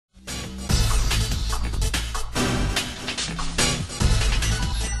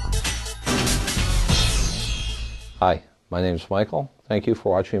Hi, my name is Michael. Thank you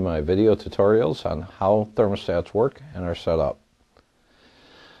for watching my video tutorials on how thermostats work and are set up.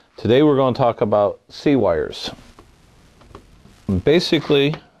 Today we're going to talk about C-wires.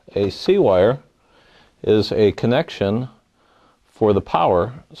 Basically, a C-wire is a connection for the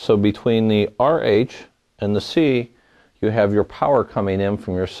power. So between the RH and the C, you have your power coming in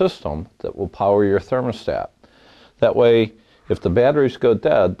from your system that will power your thermostat. That way, if the batteries go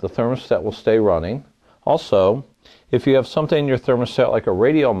dead, the thermostat will stay running. Also, if you have something in your thermostat like a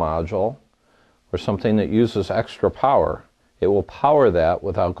radio module or something that uses extra power, it will power that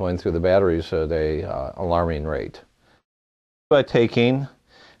without going through the batteries at an alarming rate. By taking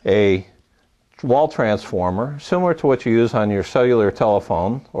a wall transformer, similar to what you use on your cellular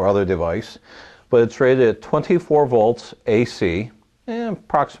telephone or other device, but it's rated at 24 volts AC and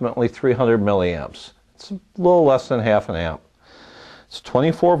approximately 300 milliamps. It's a little less than half an amp. It's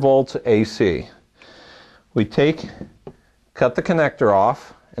 24 volts AC. We cut the connector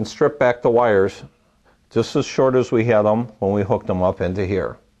off and strip back the wires just as short as we had them when we hooked them up into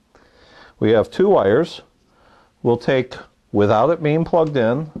here. We have two wires. We'll take, without it being plugged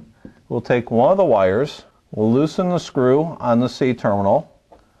in, we'll take one of the wires, we'll loosen the screw on the C terminal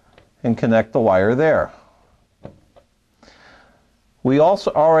and connect the wire there. We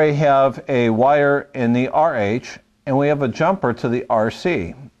also already have a wire in the RH and we have a jumper to the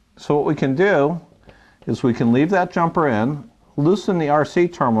RC. So what we can do is we can leave that jumper in, loosen the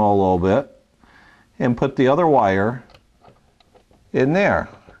RC terminal a little bit, and put the other wire in there.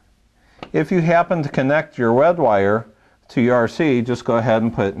 If you happen to connect your red wire to your RC, just go ahead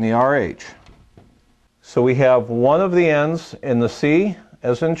and put it in the RH. So we have one of the ends in the C,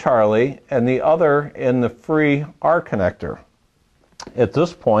 as in Charlie, and the other in the free R connector. At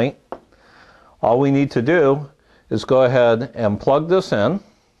this point, all we need to do is go ahead and plug this in.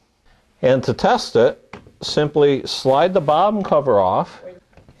 And to test it, simply slide the bottom cover off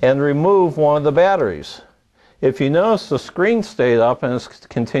and remove one of the batteries. If you notice, the screen stayed up and is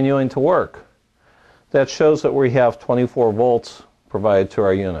continuing to work. That shows that we have 24 volts provided to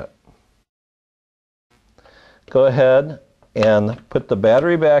our unit. Go ahead and put the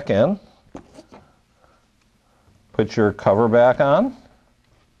battery back in. Put your cover back on.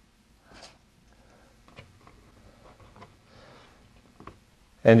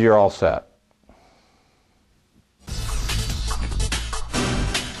 And you're all set.